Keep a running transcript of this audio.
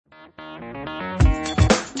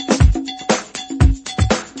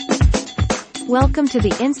Welcome to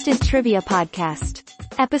the Instant Trivia Podcast,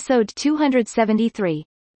 episode 273,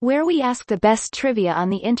 where we ask the best trivia on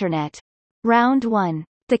the internet. Round 1.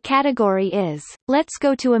 The category is, let's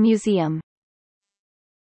go to a museum.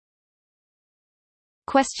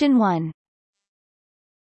 Question 1.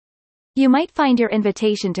 You might find your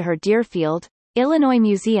invitation to her Deerfield, Illinois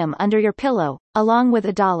museum under your pillow, along with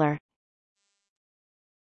 $1.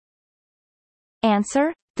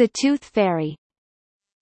 Answer: the Tooth Fairy.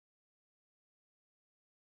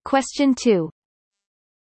 Question 2.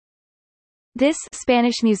 This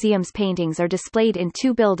Spanish museum's paintings are displayed in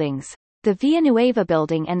 2 buildings, the Villanueva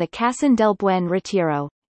building and the Casa del Buen Retiro.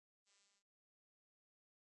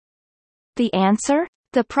 The answer: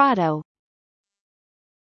 the Prado.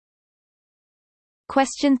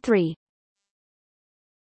 Question 3.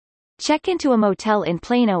 Check into a motel in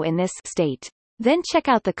Plano in this state. Then check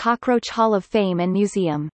out the Cockroach Hall of Fame and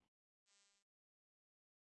Museum.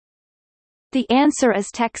 The answer is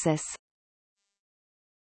Texas.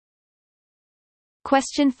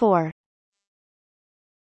 Question 4.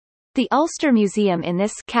 The Ulster Museum in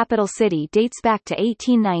this capital city dates back to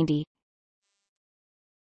 1890.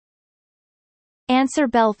 Answer: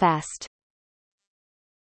 Belfast.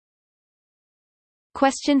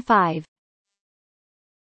 Question 5.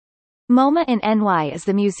 MoMA in NY is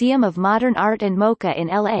the Museum of Modern Art and MoCA in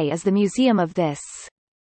LA is the museum of this.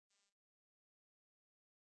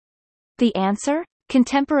 The answer: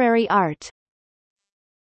 contemporary art.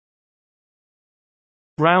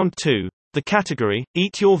 Round 2. The category,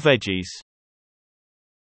 Eat Your Veggies.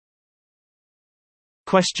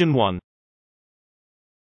 Question 1.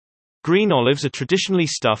 Green olives are traditionally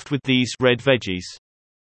stuffed with these red veggies.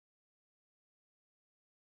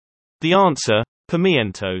 The answer: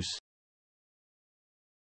 pimientos.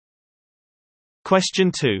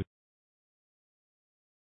 Question 2.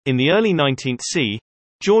 In the early 19th century,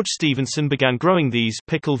 George Stephenson began growing these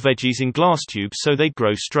pickled veggies in glass tubes so they'd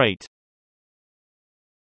grow straight.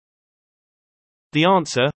 The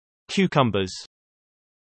answer: cucumbers.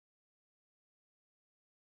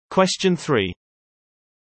 Question 3.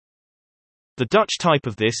 The Dutch type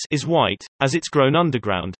of this is white, as it's grown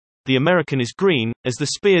underground. The American is green, as the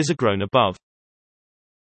spears are grown above.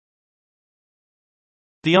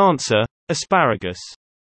 The answer: asparagus.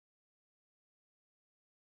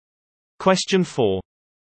 Question 4.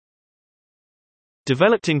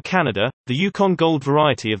 Developed in Canada, the Yukon Gold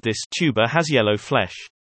variety of this tuber has yellow flesh.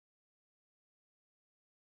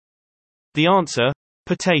 The answer: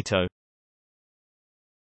 potato.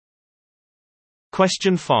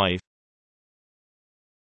 Question 5.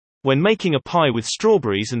 When making a pie with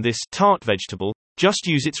strawberries and this tart vegetable, just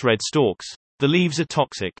use its red stalks. The leaves are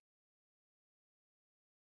toxic.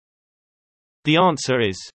 The answer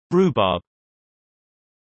is rhubarb.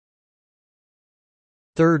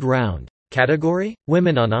 Third round. Category: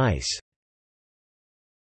 Women on Ice.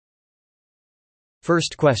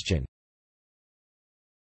 First question.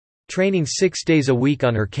 Training 6 days a week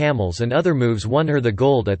on her camels and other moves won her the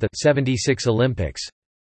gold at the 76 Olympics.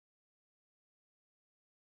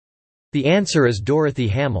 The answer is Dorothy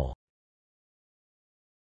Hamill.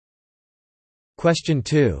 Question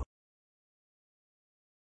 2.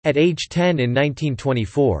 At age 10 in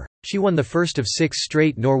 1924, she won the first of 6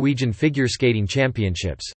 straight Norwegian figure skating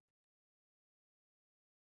championships.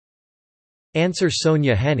 Answer: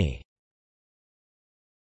 Sonja Henie.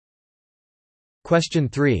 Question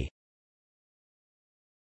 3.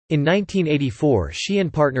 In 1984 she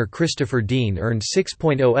and partner Christopher Dean earned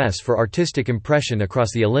 6.0s for artistic impression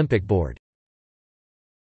across the Olympic board.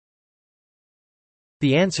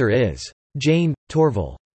 The answer is Jane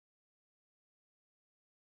Torval.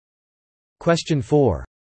 Question 4.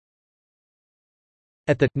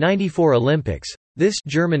 At the 94 Olympics, this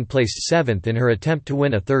German placed 7th in her attempt to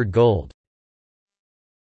win a 3rd gold.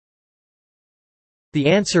 The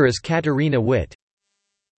answer is Katharina Witt.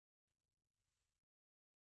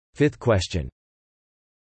 Fifth question.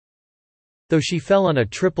 Though she fell on a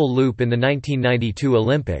triple loop in the 1992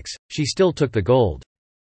 Olympics, she still took the gold.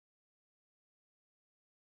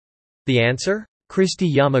 The answer?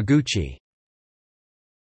 Kristi Yamaguchi.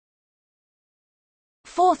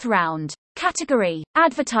 Fourth round. Category: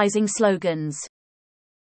 Advertising slogans.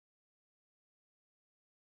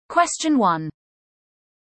 Question 1.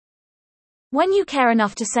 When you care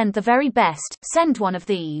enough to send the very best, send one of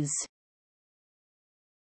these.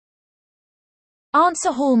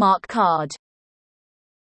 Answer: Hallmark card.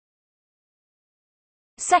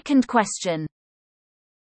 Second question.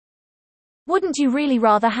 Wouldn't you really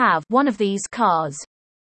rather have one of these cars?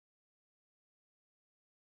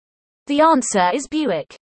 The answer is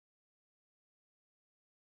Buick.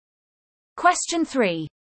 Question 3.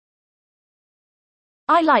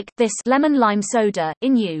 I like this lemon lime soda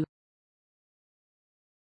in you.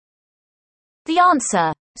 The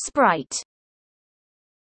answer, Sprite.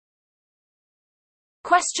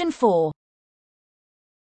 Question 4.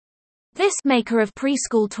 This maker of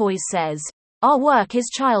preschool toys says, our work is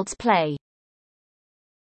child's play.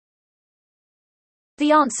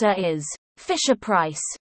 The answer is Fisher-Price.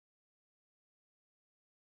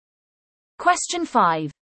 Question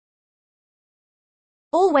 5.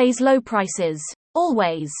 Always low prices.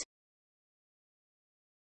 Always.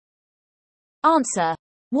 Answer,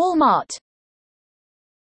 Walmart.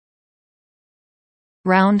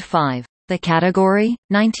 Round 5. The category,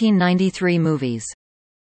 1993 movies.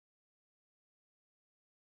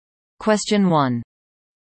 Question 1.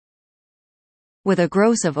 With a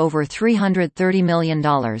gross of over $330 million,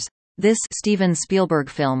 this Steven Spielberg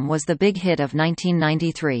film was the big hit of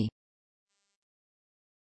 1993.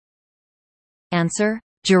 Answer,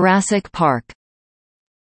 Jurassic Park.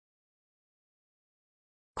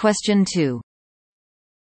 Question 2.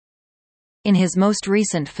 In his most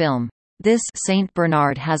recent film, this Saint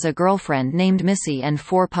Bernard has a girlfriend named Missy and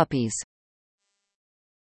 4 puppies.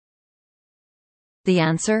 The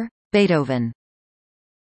answer, Beethoven.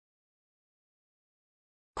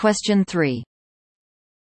 Question 3.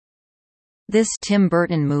 This Tim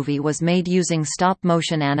Burton movie was made using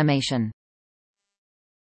stop-motion animation.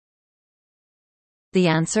 The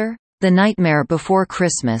answer, The Nightmare Before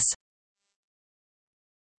Christmas.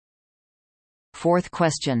 Fourth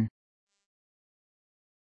question.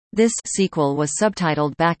 This sequel was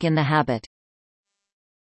subtitled Back in the Habit.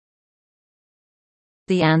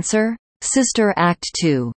 The answer, Sister Act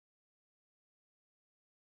 2.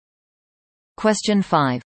 Question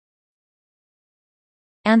 5.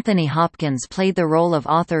 Anthony Hopkins played the role of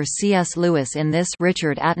author C.S. Lewis in this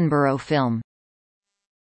Richard Attenborough film.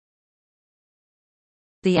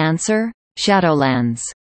 The answer, Shadowlands.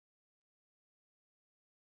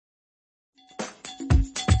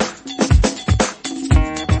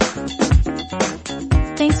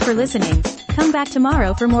 Thanks for listening. Come back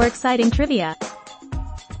tomorrow for more exciting trivia.